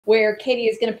where Katie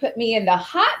is going to put me in the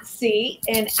hot seat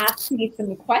and ask me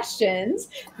some questions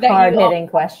that hard-hitting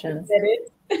questions.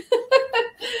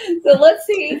 So let's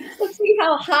see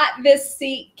how hot this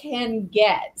seat can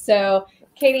get. So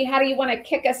Katie, how do you want to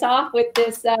kick us off with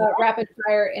this rapid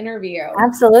fire interview?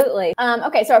 Absolutely.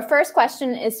 Okay, so our first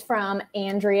question is from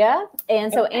Andrea.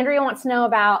 And so Andrea wants to know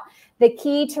about the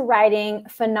key to writing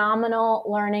phenomenal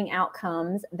learning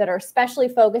outcomes that are especially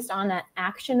focused on that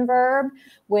action verb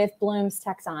with Bloom's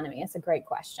taxonomy. It's a great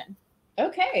question.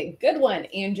 Okay, good one,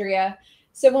 Andrea.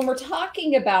 So when we're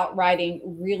talking about writing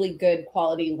really good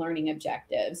quality learning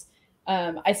objectives,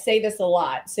 I say this a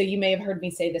lot, so you may have heard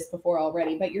me say this before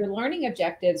already, but your learning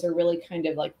objectives are really kind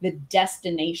of like the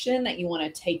destination that you want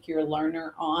to take your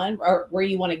learner on, or where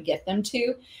you want to get them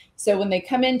to. So when they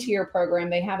come into your program,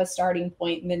 they have a starting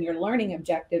point, and then your learning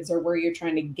objectives are where you're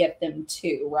trying to get them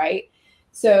to, right?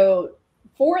 So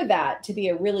for that to be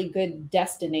a really good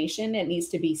destination, it needs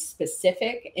to be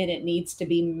specific and it needs to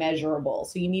be measurable.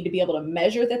 So you need to be able to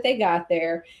measure that they got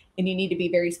there, and you need to be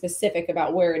very specific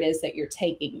about where it is that you're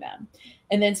taking them.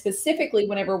 And then specifically,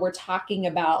 whenever we're talking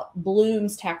about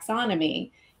Bloom's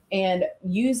taxonomy and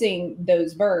using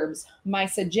those verbs, my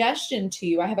suggestion to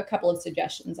you, I have a couple of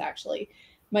suggestions actually.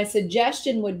 My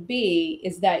suggestion would be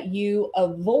is that you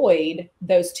avoid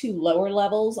those two lower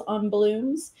levels on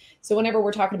Bloom's. So whenever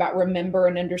we're talking about remember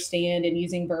and understand and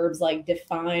using verbs like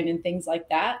define and things like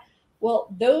that,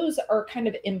 well, those are kind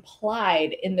of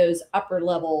implied in those upper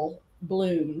level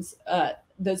Bloom's,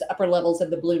 those upper levels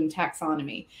of the Bloom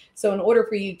taxonomy. So in order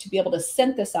for you to be able to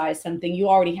synthesize something, you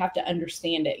already have to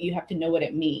understand it. You have to know what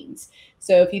it means.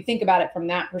 So if you think about it from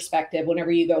that perspective,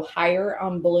 whenever you go higher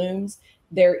on Bloom's,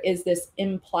 there is this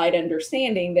implied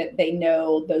understanding that they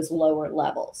know those lower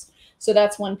levels. So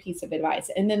that's one piece of advice.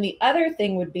 And then the other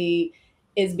thing would be,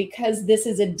 is because this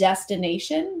is a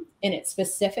destination and it's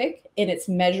specific and it's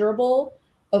measurable,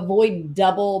 avoid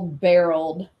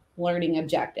double-barreled learning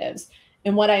objectives.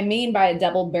 And what I mean by a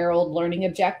double-barreled learning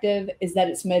objective is that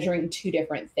it's measuring two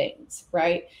different things,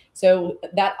 right? So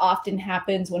that often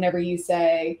happens whenever you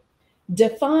say,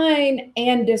 define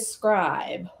and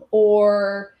describe,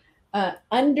 or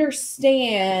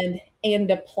understand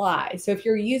and apply. So if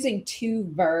you're using two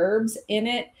verbs in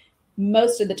it,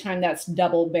 most of the time that's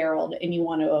double-barreled and you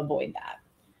want to avoid that.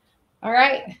 All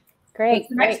right. Great.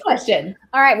 Next question.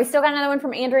 All right. We still got another one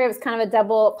from Andrea. It was kind of a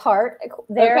double part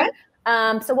there.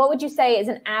 Okay. So what would you say is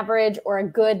an average or a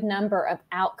good number of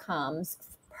outcomes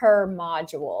per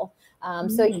module?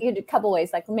 So you could do a couple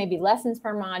ways, like maybe lessons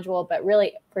per module, but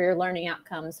really for your learning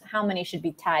outcomes, how many should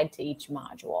be tied to each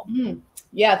module?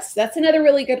 Yes, that's another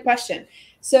really good question.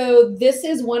 So this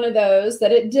is one of those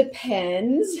that it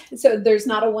depends. So there's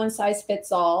not a one size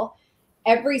fits all.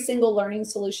 Every single learning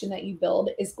solution that you build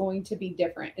is going to be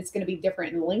different. It's going to be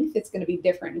different in length. It's going to be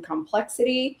different in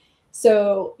complexity.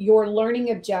 So your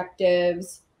learning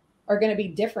objectives are going to be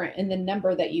different in the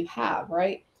number that you have,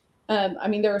 right? I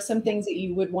mean, there are some things that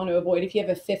you would want to avoid. If you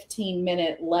have a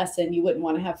 15-minute lesson, you wouldn't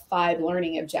want to have 5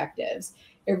 learning objectives.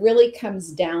 It really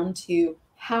comes down to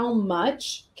how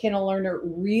much can a learner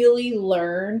really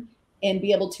learn and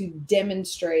be able to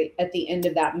demonstrate at the end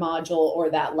of that module or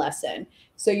that lesson.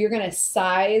 So you're going to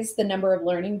size the number of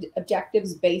learning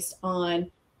objectives based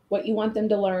on what you want them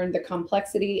to learn, the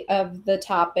complexity of the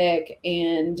topic,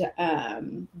 and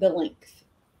the length.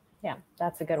 Yeah,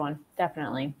 that's a good one.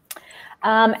 Definitely.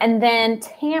 And then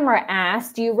Tamara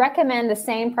asked, do you recommend the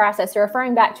same process? So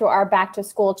referring back to our back to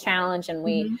school challenge, and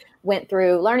we went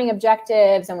through learning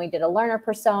objectives and we did a learner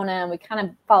persona and we kind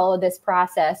of followed this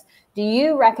process. Do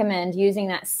you recommend using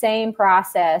that same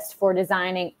process for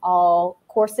designing all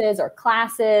courses or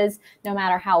classes, no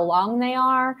matter how long they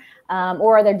are?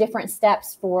 Or are there different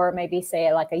steps for maybe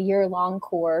say like a year-long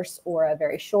course or a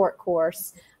very short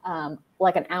course,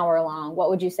 like an hour long? What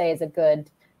would you say is a good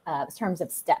in terms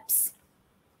of steps?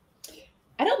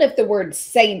 I don't know if the word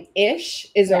same-ish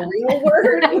is a real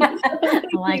word. I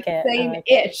like it.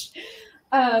 Same-ish.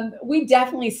 We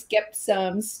definitely skipped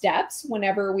some steps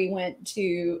whenever we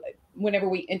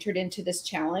entered into this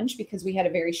challenge, because we had a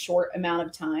very short amount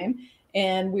of time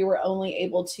and we were only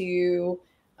able to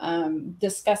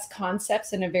discuss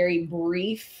concepts in a very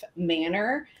brief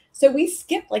manner. So we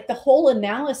skipped like the whole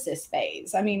analysis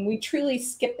phase. I mean, we truly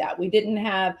skipped that. We didn't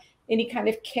have any kind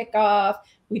of kickoff.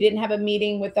 We didn't have a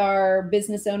meeting with our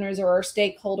business owners or our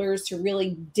stakeholders to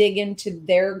really dig into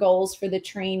their goals for the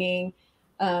training.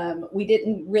 We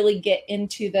didn't really get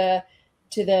into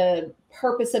the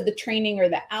purpose of the training or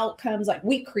the outcomes. Like,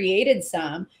 we created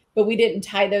some, but we didn't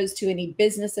tie those to any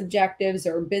business objectives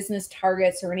or business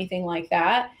targets or anything like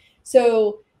that.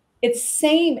 So It's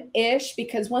same-ish,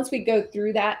 because once we go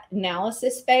through that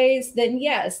analysis phase, then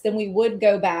yes, then we would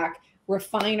go back,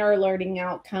 refine our learning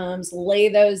outcomes, lay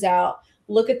those out,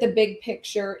 look at the big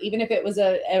picture. Even if it was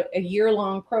a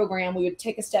year-long program, we would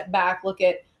take a step back, look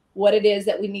at what it is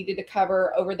that we needed to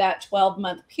cover over that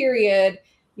 12-month period,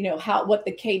 you know, what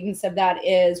the cadence of that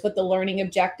is, what the learning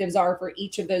objectives are for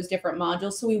each of those different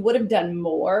modules. So we would have done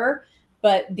more,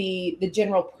 but the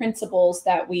general principles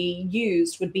that we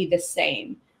used would be the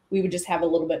same. We would just have a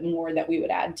little bit more that we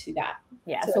would add to that.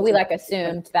 Yeah. So we like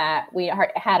assumed that we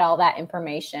had all that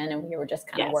information and we were just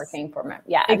kind of working from it.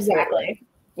 Yeah, exactly.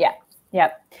 Yeah.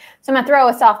 Yep. So I'm going to throw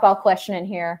a softball question in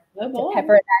here to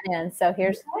pepper that in. So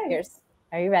here's,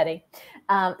 are you ready?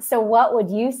 So what would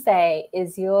you say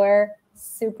is your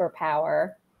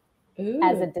superpower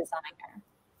as a designer?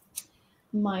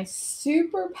 My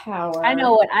superpower. I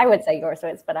know what I would say yours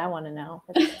is, but I want to know.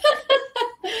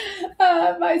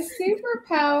 My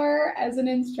superpower as an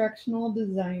instructional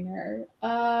designer.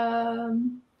 I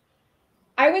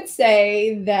would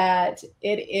say that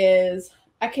it is,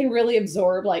 I can really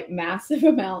absorb like massive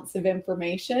amounts of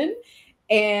information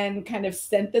and kind of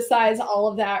synthesize all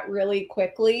of that really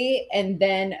quickly and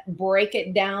then break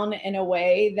it down in a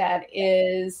way that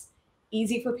is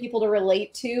easy for people to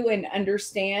relate to and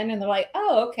understand. And they're like,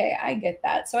 oh, okay, I get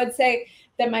that. So I'd say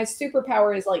that my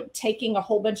superpower is like taking a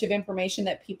whole bunch of information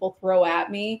that people throw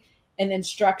at me and then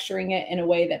structuring it in a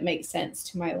way that makes sense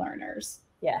to my learners.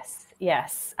 Yes.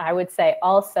 Yes. I would say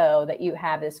also that you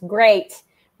have this great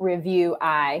review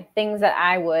eye, things that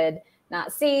I would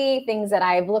not see, things that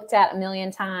I've looked at a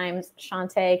million times.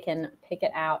 Shawntay can pick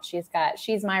it out.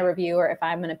 She's my reviewer. If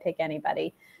I'm going to pick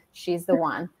anybody, she's the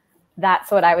one.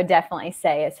 That's what I would definitely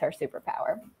say is her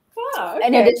superpower. Oh, okay,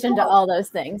 in addition to all those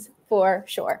things, for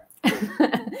sure.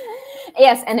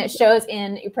 Yes, and it shows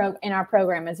in our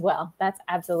program as well. That's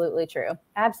absolutely true.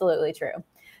 Absolutely true.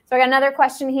 So I got another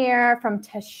question here from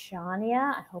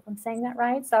Tashania. I hope I'm saying that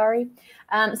right. Sorry.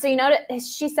 So you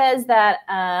notice she says that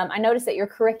I noticed that your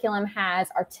curriculum has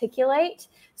Articulate.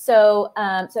 So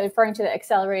referring to the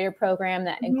accelerator program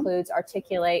that includes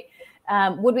Articulate.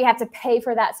 Would we have to pay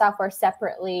for that software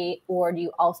separately, or do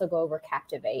you also go over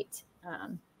Captivate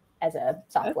as a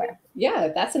software? Okay. Yeah,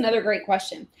 that's another great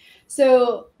question.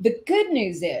 So the good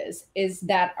news is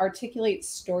that Articulate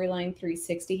Storyline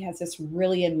 360 has this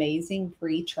really amazing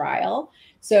free trial.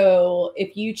 So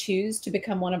if you choose to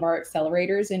become one of our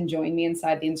accelerators and join me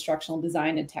inside the Instructional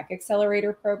Design and Tech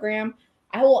Accelerator program,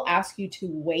 I will ask you to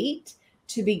wait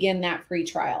to begin that free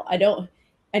trial. I know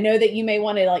that you may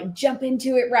want to like jump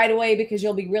into it right away because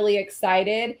you'll be really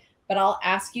excited, but I'll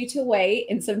ask you to wait.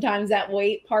 And sometimes that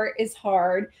wait part is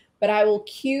hard, but I will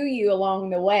cue you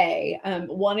along the way.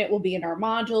 One, it will be in our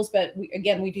modules, but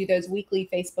we do those weekly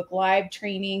Facebook Live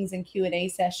trainings and Q&A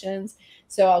sessions.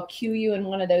 So I'll cue you in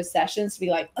one of those sessions to be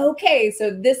like, okay,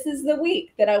 so this is the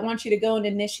week that I want you to go and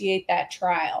initiate that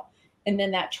trial. And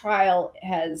then that trial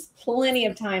has plenty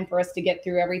of time for us to get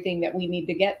through everything that we need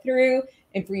to get through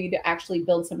and for you to actually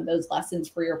build some of those lessons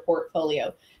for your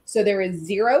portfolio. So there is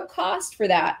zero cost for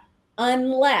that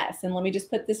unless, and let me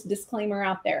just put this disclaimer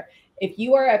out there, if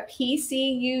you are a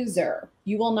PC user,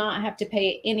 you will not have to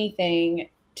pay anything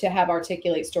to have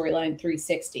Articulate Storyline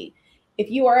 360. If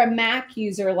you are a Mac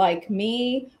user like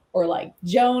me or like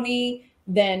Joni,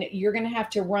 then you're going to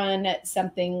have to run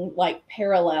something like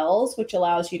Parallels, which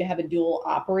allows you to have a dual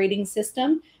operating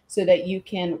system so that you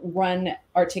can run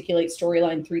Articulate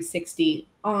Storyline 360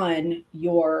 on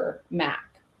your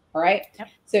Mac. All right. Yep.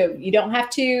 So you don't have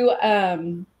to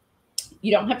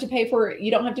pay for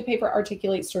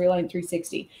Articulate Storyline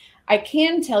 360. I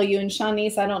can tell you, and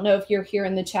Shawnice, I don't know if you're here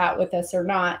in the chat with us or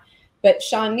not, but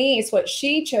Shawnice, what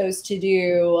she chose to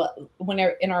do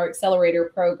in our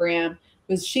accelerator program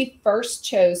was she first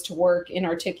chose to work in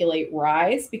Articulate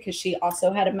Rise because she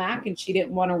also had a Mac and she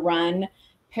didn't want to run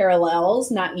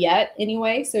Parallels, not yet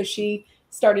anyway. So she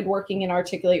started working in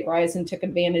Articulate Rise and took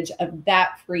advantage of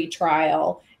that free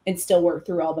trial and still work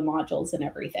through all the modules and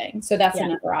everything. So that's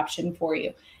another option for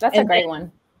you. That's a great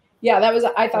one. Yeah,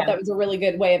 I thought that was a really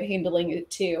good way of handling it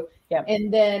too. Yeah.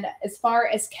 And then as far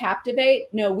as Captivate,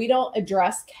 no, we don't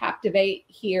address Captivate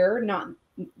here.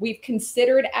 We've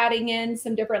considered adding in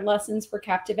some different lessons for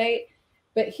Captivate,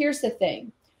 but here's the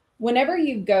thing. Whenever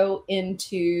you go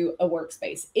into a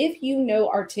workspace, if you know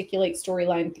Articulate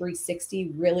Storyline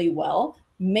 360 really well,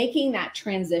 making that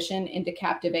transition into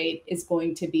Captivate is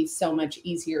going to be so much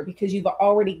easier because you've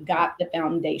already got the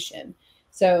foundation.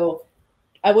 So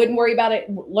I wouldn't worry about it.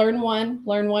 Learn one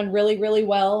really, really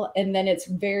well. And then it's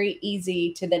very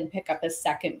easy to then pick up a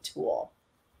second tool.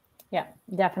 Yeah,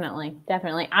 definitely.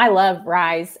 Definitely. I love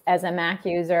Rise as a Mac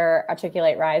user.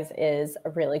 Articulate Rise is a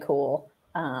really cool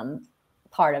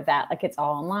part of that. Like it's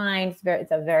all online.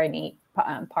 It's a very neat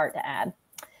part to add.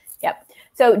 Yep.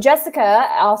 So Jessica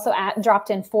also dropped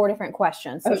in 4 different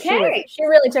questions. So Okay. she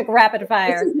really took rapid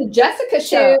fire. This is the Jessica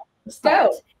show. Let's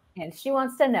go. And she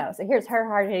wants to know. So here's her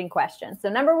hard-hitting question. So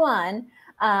number 1,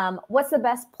 what's the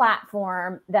best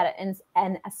platform that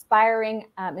an aspiring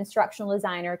instructional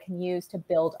designer can use to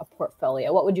build a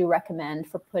portfolio? What would you recommend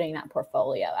for putting that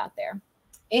portfolio out there?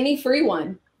 Any free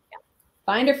one. Yeah.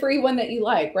 Find a free one that you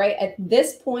like, right? At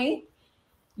this point,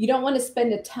 you don't want to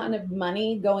spend a ton of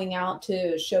money going out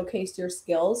to showcase your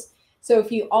skills. So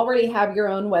if you already have your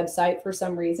own website for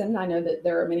some reason, I know that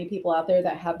there are many people out there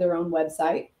that have their own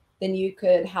website, then you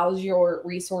could house your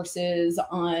resources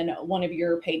on one of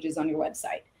your pages on your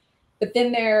website. But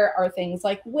then there are things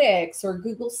like Wix or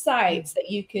Google Sites that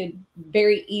you could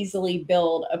very easily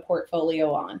build a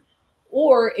portfolio on.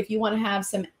 Or if you want to have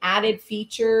some added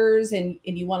features and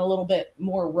you want a little bit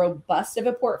more robust of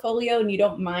a portfolio and you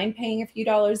don't mind paying a few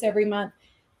dollars every month,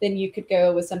 then you could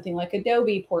go with something like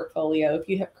Adobe Portfolio. If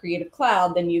you have Creative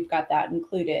Cloud, then you've got that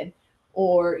included.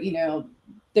 Or,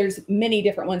 there's many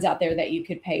different ones out there that you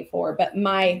could pay for. But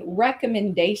my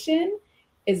recommendation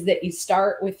is that you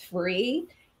start with free.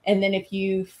 And then if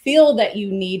you feel that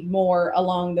you need more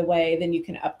along the way, then you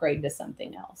can upgrade to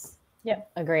something else.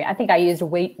 Yep, agree. I think I used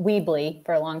Weebly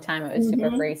for a long time. It was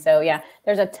super free. So yeah,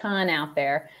 there's a ton out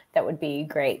there that would be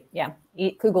great. Yeah,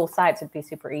 Google Sites would be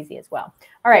super ezy as well.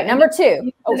 All right, number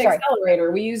 2. Oh, sorry.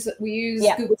 Accelerator. We use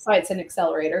Google Sites and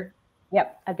Accelerator.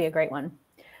 Yep, that'd be a great one.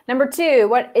 Number 2,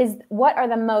 what are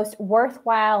the most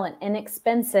worthwhile and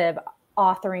inexpensive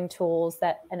authoring tools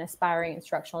that an aspiring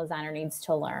instructional designer needs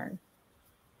to learn?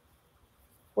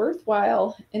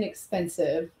 Worthwhile,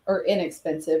 inexpensive are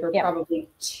probably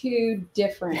 2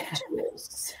 different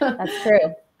tools. That's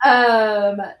true.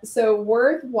 So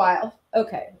worthwhile.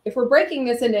 Okay. If we're breaking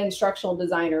this into instructional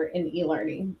designer in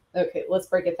e-learning, okay, let's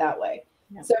break it that way.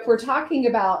 Yeah. So if we're talking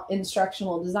about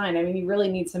instructional design, I mean, you really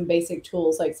need some basic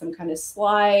tools like some kind of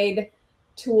slide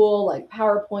tool like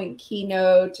PowerPoint,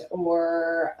 Keynote,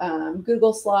 or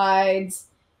Google Slides,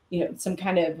 some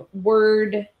kind of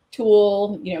Word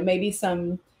tool, maybe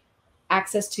some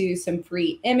access to some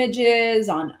free images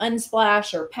on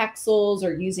Unsplash or Pexels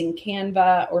or using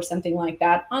Canva or something like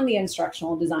that on the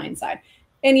instructional design side.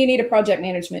 And you need a project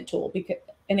management tool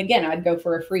and again, I'd go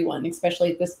for a free one,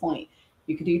 especially at this point.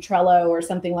 You could do Trello or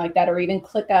something like that, or even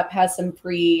ClickUp has some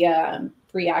free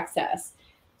access.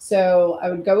 So I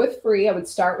would go with free. I would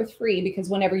start with free because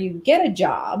whenever you get a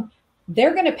job,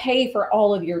 they're going to pay for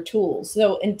all of your tools.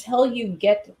 So until you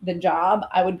get the job,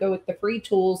 I would go with the free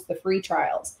tools, the free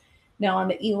trials. Now on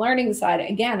the e-learning side,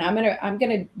 again, I'm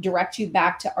going to direct you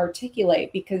back to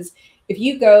Articulate, because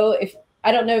if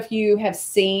I don't know if you have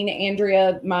seen,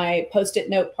 Andrea, my Post-it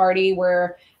note party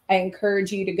where I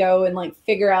encourage you to go and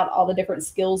figure out all the different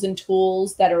skills and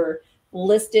tools that are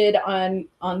listed on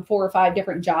 4 or 5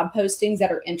 different job postings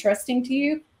that are interesting to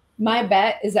you. My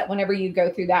bet is that whenever you go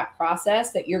through that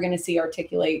process, that you're going to see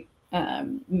Articulate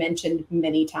mentioned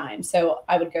many times. So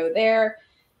I would go there.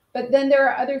 But then there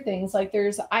are other things like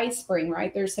there's iSpring,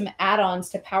 right? There's some add-ons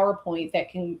to PowerPoint that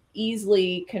can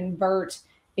easily convert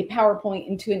a PowerPoint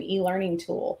into an e-learning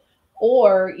tool.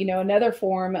 Or, another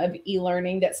form of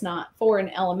e-learning that's not for an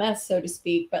LMS, so to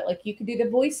speak, but you could do the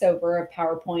voiceover of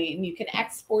PowerPoint and you can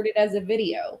export it as a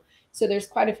video. So there's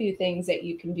quite a few things that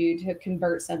you can do to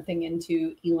convert something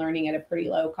into e-learning at a pretty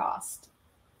low cost.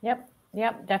 Yep,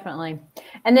 definitely.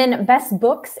 And then best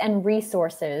books and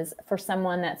resources for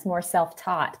someone that's more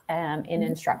self-taught in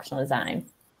instructional design.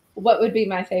 What would be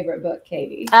my favorite book,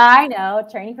 Katie? I know,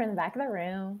 Training from the Back of the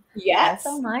Room. Yes.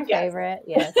 Also my favorite.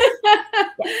 Yes.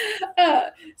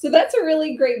 So that's a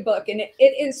really great book. And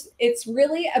it's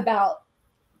really about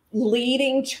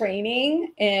leading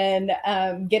training and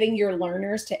getting your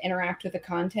learners to interact with the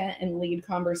content and lead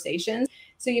conversations.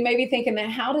 So you may be thinking, that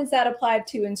how does that apply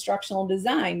to instructional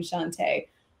design, Shawntay?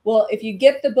 Well, if you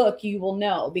get the book, you will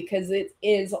know, because it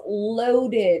is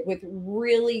loaded with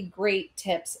really great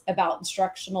tips about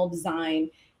instructional design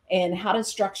and how to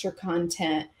structure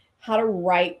content, how to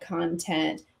write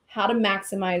content, how to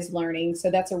maximize learning. So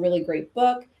that's a really great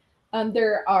book.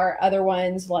 There are other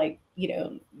ones like,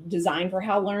 Design for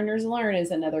How Learners Learn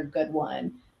is another good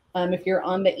one. If you're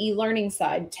on the e-learning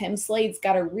side, Tim Slade's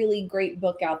got a really great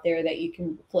book out there that you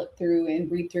can flip through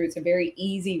and read through. It's a very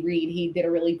easy read. He did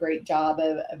a really great job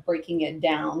of breaking it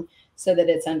down so that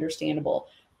it's understandable.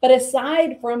 But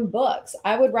aside from books,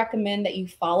 I would recommend that you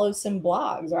follow some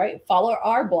blogs, right? Follow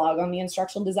our blog on the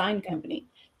Instructional Design Company.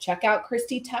 check out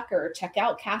Christy Tucker, check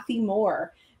out Kathy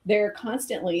Moore. They're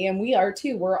constantly, and we are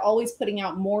too, we're always putting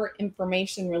out more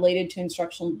information related to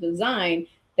instructional design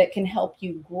that can help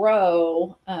you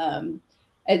grow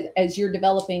as you're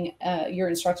developing your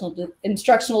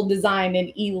instructional design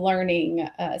and e-learning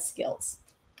skills.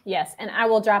 Yes, and I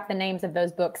will drop the names of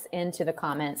those books into the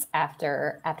comments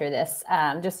after this,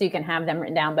 just so you can have them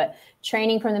written down. But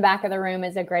Training from the Back of the Room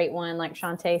is a great one, like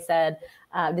Shawntay said.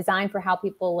 Design for How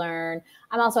People Learn.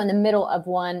 I'm also in the middle of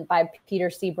one by Peter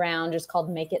C. Brown, just called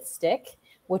Make It Stick,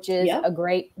 which is a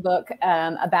great book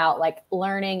about like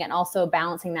learning and also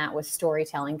balancing that with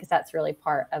storytelling, because that's really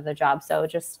part of the job. So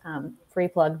just free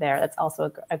plug there. That's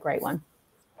also a great one.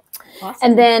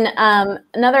 Awesome. And then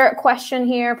another question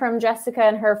here from Jessica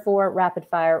and her 4 rapid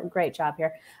fire. Great job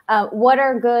here. What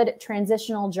are good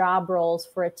transitional job roles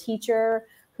for a teacher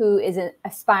who is an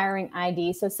aspiring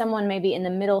ID? So someone maybe in the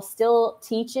middle, still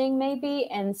teaching maybe,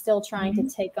 and still trying to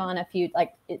take on a few,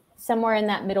 like somewhere in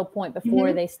that middle point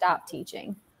before they stop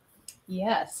teaching.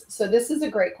 Yes. So this is a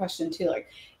great question too. Like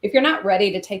if you're not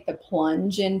ready to take the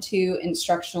plunge into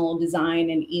instructional design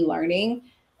and e-learning,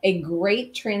 a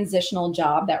great transitional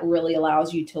job that really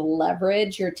allows you to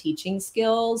leverage your teaching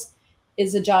skills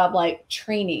is a job like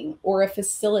training or a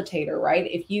facilitator, right?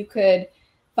 If you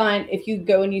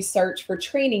go and you search for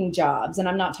training jobs, and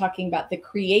I'm not talking about the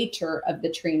creator of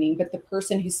the training, but the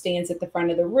person who stands at the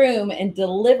front of the room and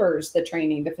delivers the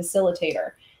training, the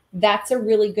facilitator, that's a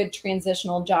really good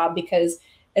transitional job because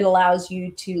it allows you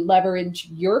to leverage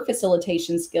your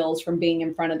facilitation skills from being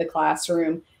in front of the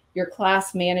classroom, your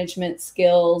class management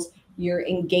skills, your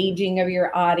engaging of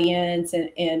your audience,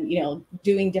 and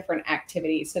doing different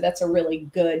activities. So that's a really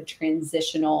good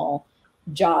transitional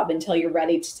job until you're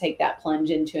ready to take that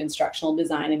plunge into instructional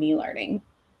design and e-learning.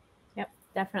 Yep,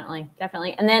 definitely.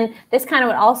 And then this kind of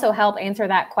would also help answer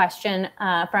that question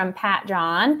from Pat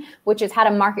John, which is how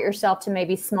to market yourself to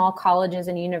maybe small colleges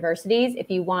and universities if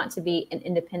you want to be an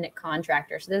independent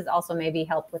contractor. So this also maybe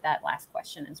help with that last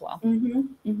question as well.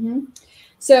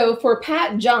 So for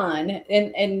Pat John,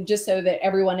 and just so that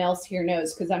everyone else here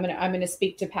knows, because I'm gonna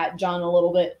speak to Pat John a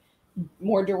little bit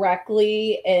more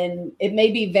directly, and it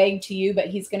may be vague to you, but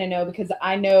he's going to know because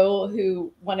I know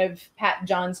who one of Pat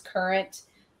John's current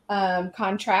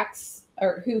contracts,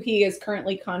 or who he is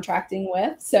currently contracting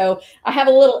with. So I have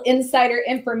a little insider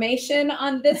information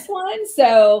on this one.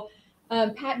 So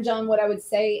Pat John, what I would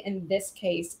say in this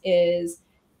case is,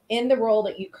 in the role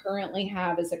that you currently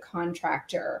have as a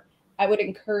contractor, I would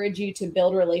encourage you to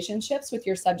build relationships with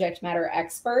your subject matter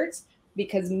experts,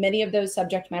 because many of those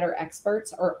subject matter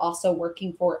experts are also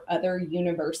working for other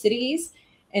universities.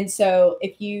 And so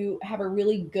if you have a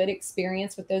really good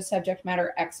experience with those subject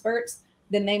matter experts,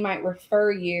 then they might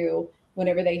refer you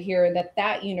whenever they hear that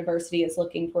that university is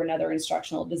looking for another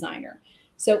instructional designer.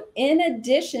 So in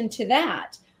addition to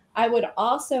that, I would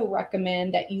also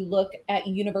recommend that you look at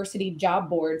university job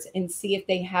boards and see if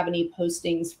they have any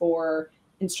postings for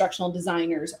instructional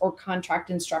designers or contract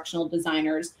instructional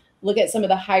designers. Look at some of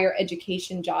the higher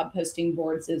education job posting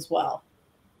boards as well.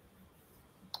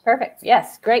 Perfect.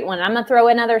 Yes, great one. I'm going to throw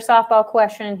another softball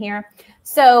question here.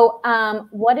 So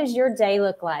what does your day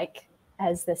look like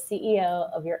as the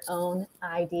CEO of your own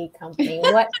ID company?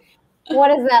 What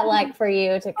is that like for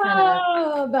you to kind of...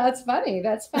 Oh, that's funny.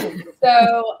 That's funny.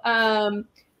 So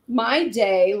my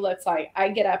day looks like I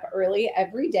get up early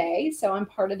every day. So I'm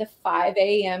part of the 5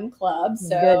 a.m. club.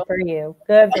 So good for you.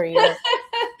 Good for you.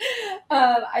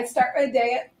 I start my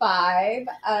day at 5.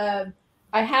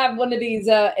 I have one of these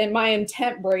in my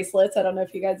intent bracelets. I don't know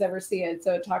if you guys ever see it.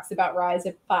 So it talks about rise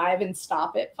at 5 and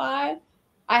stop at 5.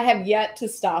 I have yet to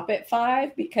stop at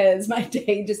 5 because my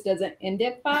day just doesn't end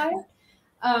at 5.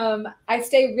 I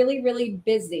stay really, really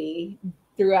busy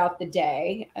throughout the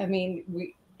day. I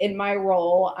mean, in my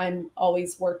role, I'm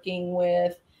always working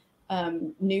with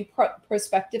new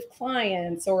prospective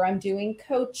clients, or I'm doing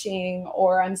coaching,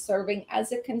 or I'm serving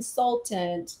as a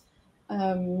consultant,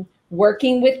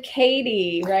 working with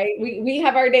Katie, right? We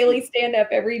have our daily stand-up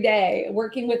every day,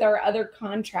 working with our other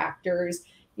contractors,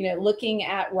 looking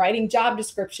at writing job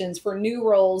descriptions for new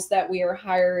roles that we are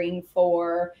hiring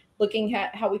for, looking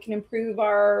at how we can improve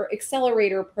our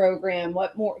accelerator program,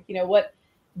 what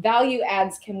value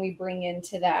adds can we bring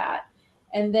into that?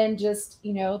 And then just,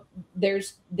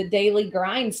 there's the daily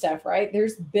grind stuff, right?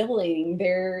 There's billing,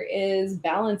 there is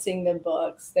balancing the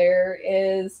books, there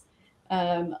is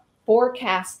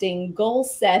forecasting, goal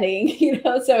setting,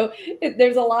 so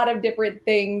there's a lot of different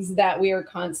things that we are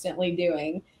constantly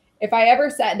doing. If I ever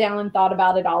sat down and thought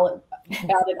about it all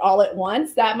at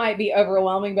once, that might be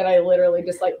overwhelming, but I literally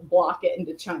just like block it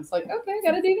into chunks, like, okay, I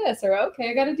got to do this, or okay,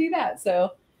 I got to do that.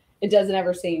 So it doesn't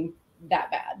ever seem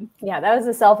that bad. Yeah, that was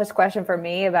a selfish question for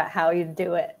me about how you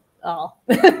do it all.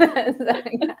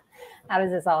 How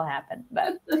does this all happen?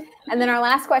 But, and then our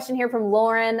last question here from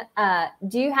Lauren,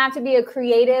 do you have to be a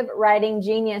creative writing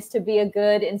genius to be a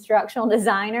good instructional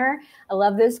designer? I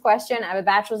love this question. I have a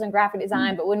bachelor's in graphic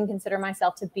design, but wouldn't consider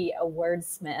myself to be a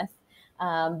wordsmith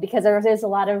because there's a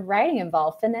lot of writing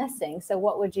involved, finessing. So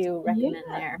what would you recommend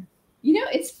there? You know,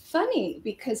 it's funny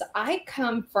because I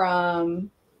come from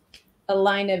a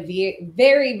line of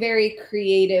very, very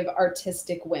creative,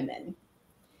 artistic women.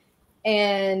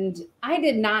 And I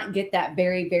did not get that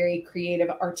very, very creative,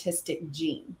 artistic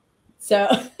gene. So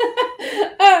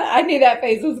I knew that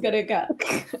face was going to come.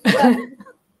 But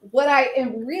what I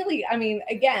am really, I mean,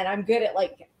 again, I'm good at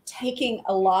like taking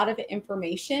a lot of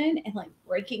information and like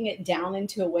breaking it down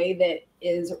into a way that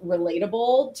is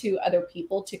relatable to other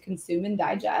people to consume and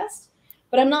digest.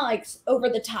 But I'm not like over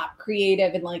the top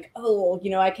creative and like, oh,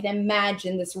 you know, I can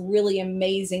imagine this really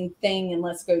amazing thing and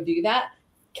let's go do that.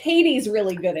 Katie's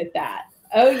really good at that.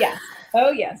 Oh, yes.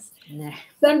 Oh, yes. Nah.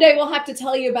 Someday we'll have to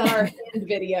tell you about our hand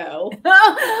video.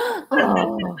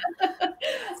 Oh.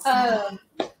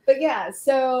 But yeah,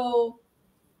 so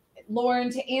Lauren,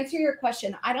 to answer your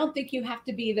question, I don't think you have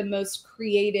to be the most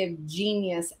creative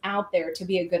genius out there to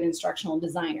be a good instructional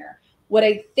designer. What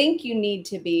I think you need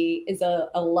to be is a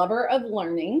lover of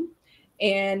learning,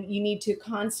 and you need to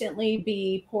constantly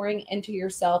be pouring into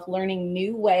yourself, learning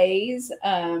new ways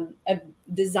of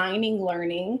designing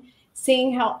learning,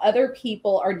 seeing how other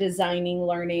people are designing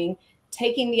learning,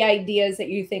 taking the ideas that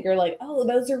you think are like, oh,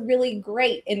 those are really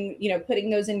great, and you know, putting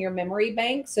those in your memory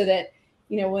bank so that,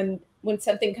 you know, when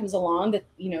something comes along that,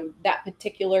 you know, that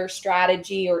particular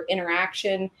strategy or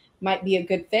interaction might be a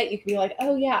good fit, you can be like,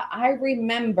 oh yeah, I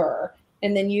remember.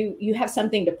 And then you have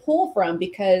something to pull from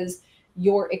because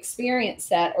your experience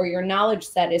set or your knowledge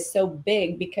set is so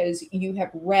big because you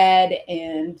have read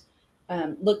and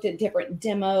looked at different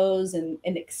demos and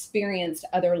experienced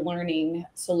other learning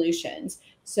solutions.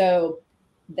 So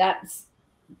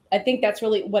I think that's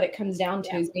really what it comes down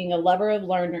to, is being a lover of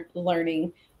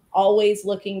learning, always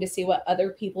looking to see what other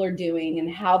people are doing and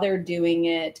how they're doing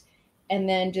it. And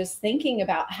then just thinking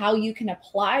about how you can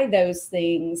apply those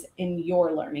things in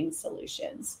your learning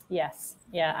solutions. Yes.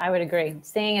 Yeah, I would agree.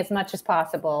 Seeing as much as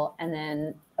possible and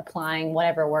then applying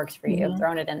whatever works for you,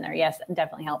 throwing it in there. Yes, it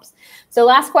definitely helps. So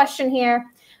last question here,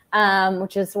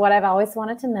 which is what I've always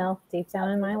wanted to know deep down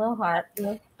in my little heart.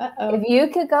 If you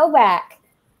could go back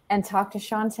and talk to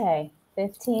Shawntay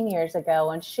 15 years ago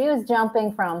when she was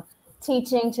jumping from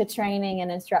teaching to training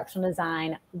and instructional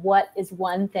design, what is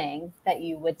one thing that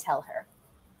you would tell her?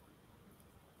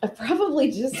 I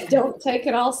probably just don't take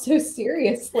it all so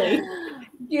seriously.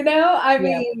 You know, I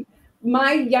mean,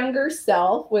 my younger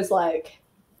self was like,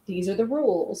 these are the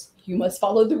rules. You must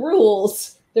follow the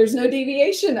rules. There's no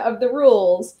deviation of the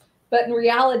rules. But in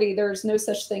reality, there's no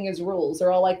such thing as rules.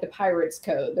 They're all like the Pirates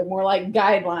Code. They're more like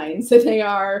guidelines than they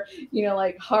are, you know,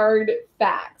 like hard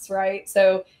facts, right?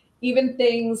 So even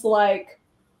things like,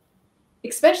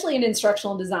 especially in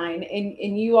instructional design,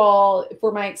 and you all,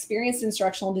 for my experienced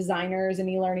instructional designers and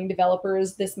e-learning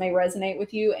developers, this may resonate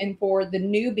with you. And for the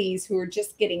newbies who are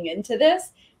just getting into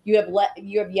this, you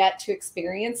have yet to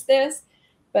experience this.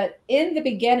 But in the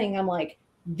beginning, I'm like,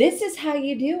 this is how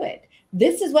you do it.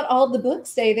 This is what all the books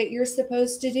say that you're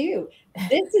supposed to do.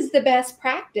 This is the best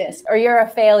practice. Or you're a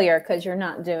failure because you're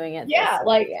not doing it. Yeah,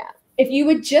 if you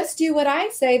would just do what I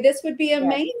say, this would be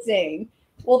amazing.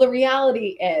 Well, the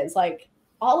reality is, like,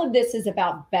 all of this is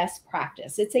about best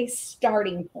practice. It's a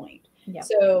starting point.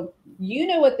 So you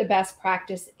know what the best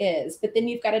practice is, but then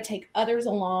you've got to take others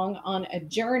along on a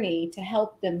journey to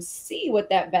help them see what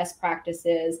that best practice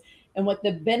is and what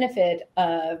the benefit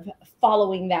of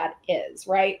following that is,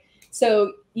 right?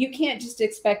 So you can't just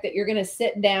expect that you're going to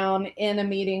sit down in a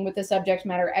meeting with a subject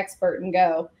matter expert and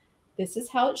go, this is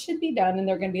how it should be done. And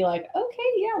they're going to be like, okay,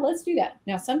 yeah, let's do that.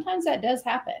 Now, sometimes that does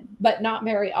happen, but not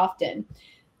very often.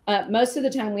 Most of the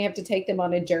time we have to take them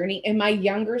on a journey. And my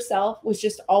younger self was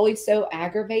just always so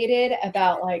aggravated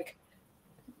about like,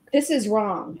 this is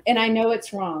wrong. And I know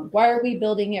it's wrong. Why are we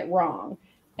building it wrong?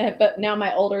 But now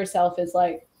my older self is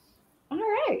like, all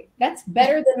right, that's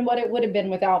better than what it would have been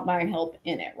without my help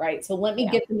in it, right? So let me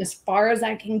get them as far as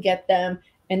I can get them.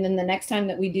 And then the next time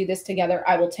that we do this together,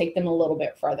 I will take them a little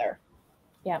bit further.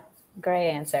 Yeah, great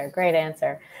answer. Great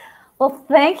answer. Well,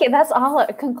 thank you. That's all.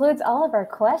 It concludes all of our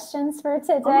questions for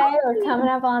today. We're coming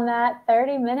up on that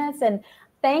 30 minutes. And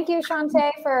thank you,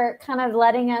 Shawntay, for kind of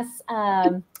letting us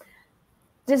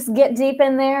just get deep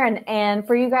in there and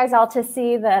for you guys all to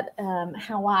see that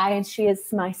how she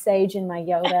is my sage and my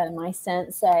Yoda and my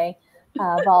sensei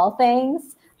of all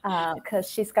things. because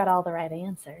she's got all the right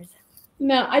answers.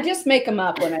 No, I just make them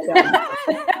up when I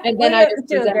don't. And then I just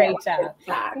do a great job.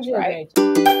 Facts, right?